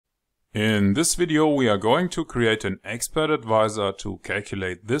In this video we are going to create an expert advisor to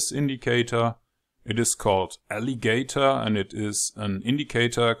calculate this indicator. It is called Alligator and it is an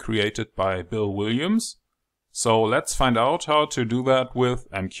indicator created by Bill Williams. So let's find out how to do that with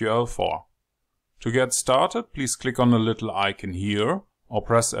MQL4. To get started, please click on the little icon here or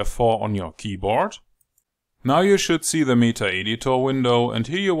press F4 on your keyboard. Now you should see the Metaeditor window, and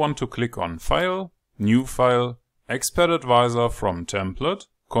here you want to click on File, New File, Expert Advisor from Template,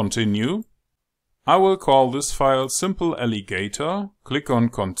 Continue. I will call this file Simple Alligator. Click on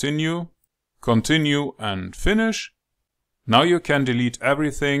Continue, Continue and Finish. Now you can delete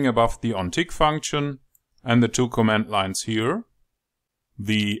everything above the ontick function and the two command lines here.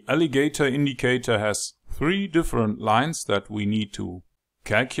 The Alligator indicator has 3 different lines that we need to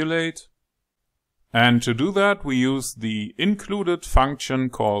calculate. And to do that we use the included function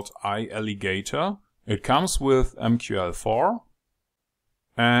called ialligator. It comes with MQL4.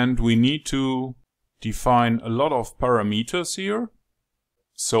 And we need to define a lot of parameters here.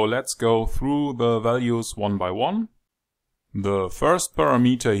 So let's go through the values one by one. The first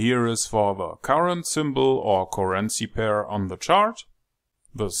parameter here is for the current symbol or currency pair on the chart.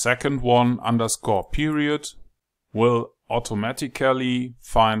 The second one, _period, will automatically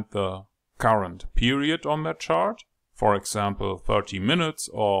find the current period on that chart. For example, 30 minutes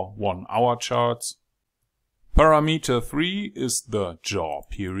or 1 hour charts. Parameter 3 is the jaw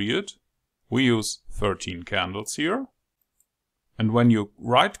period. We use 13 candles here. And when you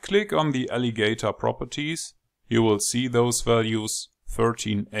right click on the alligator properties, you will see those values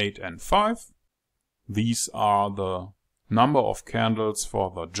 13, 8 and 5. These are the number of candles for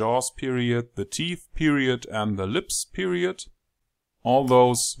the jaws period, the teeth period and the lips period. All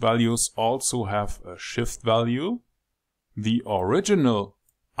those values also have a shift value. The original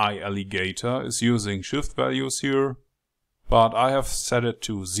ialligator is using shift values here, but I have set it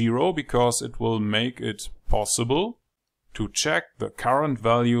to 0 because it will make it possible to check the current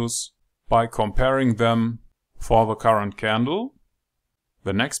values by comparing them for the current candle.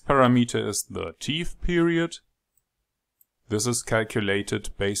 The next parameter is the teeth period. This is calculated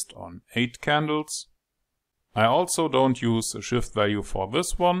based on 8 candles. I also don't use a shift value for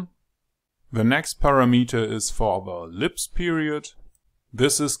this one. The next parameter is for the lips period.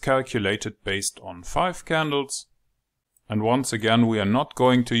 This is calculated based on 5 candles. And once again we are not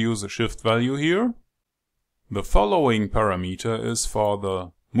going to use a shift value here. The following parameter is for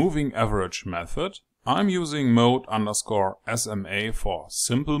the moving average method. I'm using mode _SMA for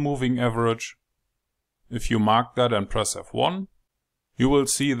simple moving average. If you mark that and press F1, you will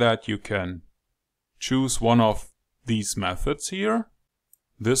see that you can choose one of these methods here.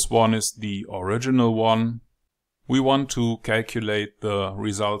 This one is the original one. We want to calculate the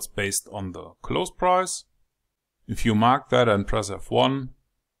results based on the close price. If you mark that and press F1,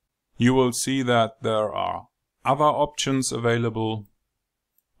 you will see that there are other options available.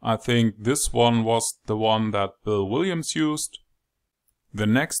 I think this one was the one that Bill Williams used. The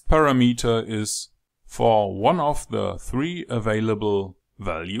next parameter is for one of the 3 available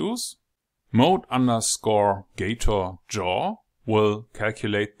values. Mode _gator jaw will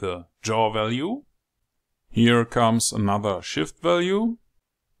calculate the jaw value. Here comes another shift value.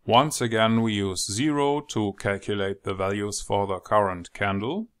 Once again we use 0 to calculate the values for the current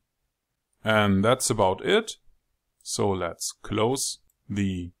candle. And that's about it. So let's close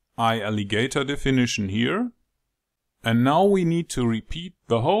the ialligator definition here. And now we need to repeat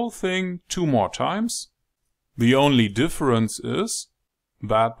the whole thing 2 more times. The only difference is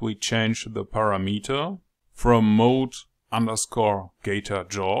that we change the parameter from mode _gator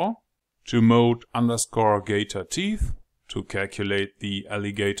jaw to mode _gator teeth to calculate the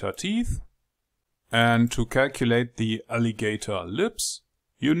alligator teeth. And to calculate the alligator lips,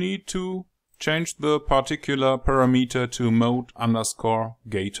 you need to change the particular parameter to mode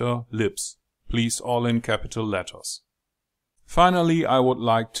 _gator lips. Please all in capital letters. Finally, I would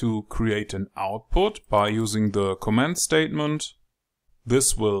like to create an output by using the comment statement.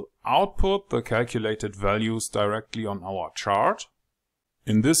 This will output the calculated values directly on our chart.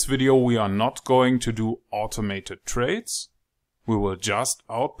 In this video we are not going to do automated trades. We will just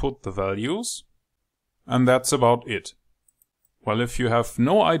output the values. And that's about it. Well, if you have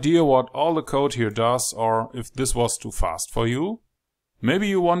no idea what all the code here does, or if this was too fast for you, maybe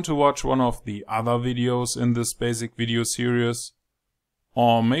you want to watch one of the other videos in this basic video series.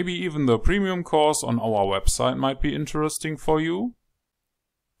 Or maybe even the premium course on our website might be interesting for you.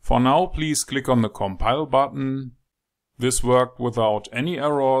 For now, please click on the compile button. This worked without any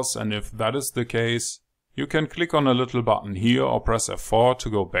errors, and if that is the case, you can click on a little button here or press F4 to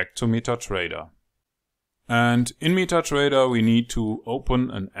go back to MetaTrader. And in MetaTrader we need to open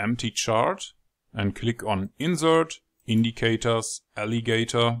an empty chart and click on Insert, Indicators,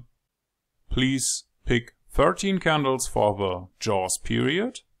 Alligator. Please pick 13 candles for the jaws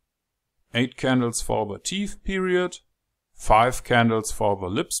period, 8 candles for the teeth period, 5 candles for the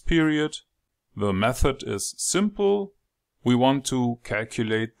lips period. The method is simple. We want to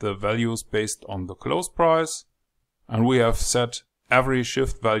calculate the values based on the close price, and we have set every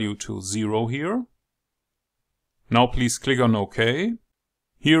shift value to 0 here. Now please click on OK.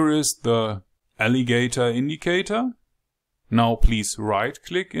 Here is the alligator indicator. Now please right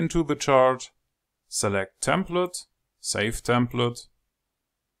click into the chart, select template, save template,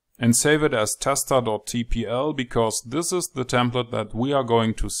 and save it as tester.tpl because this is the template that we are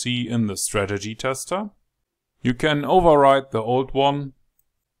going to see in the strategy tester. You can overwrite the old one.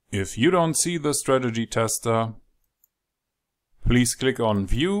 If you don't see the strategy tester, please click on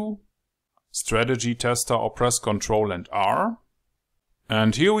View, Strategy Tester, or press Ctrl and R.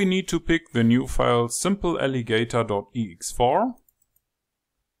 And here we need to pick the new file simplealligator.ex4.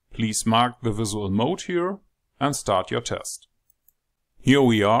 Please mark the visual mode here and start your test. Here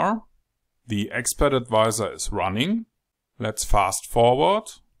we are. The Expert Advisor is running. Let's fast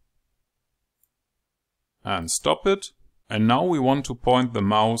forward and stop it. And now we want to point the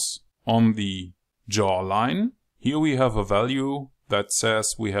mouse on the jaw line. Here we have a value that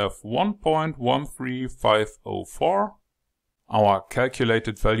says we have 1.13504. Our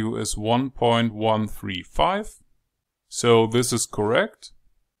calculated value is 1.135. So this is correct.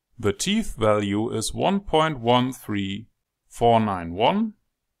 The teeth value is 1.13491.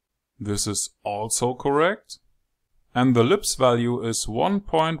 This is also correct. And the lips value is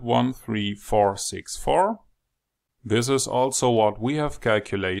 1.13464. This is also what we have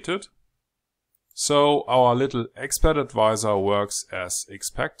calculated. So our little Expert Advisor works as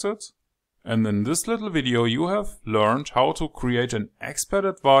expected. And in this little video you have learned how to create an Expert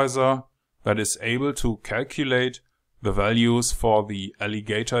Advisor that is able to calculate the values for the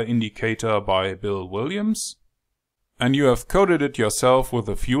alligator indicator by Bill Williams. And you have coded it yourself with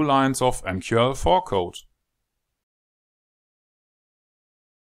a few lines of MQL4 code.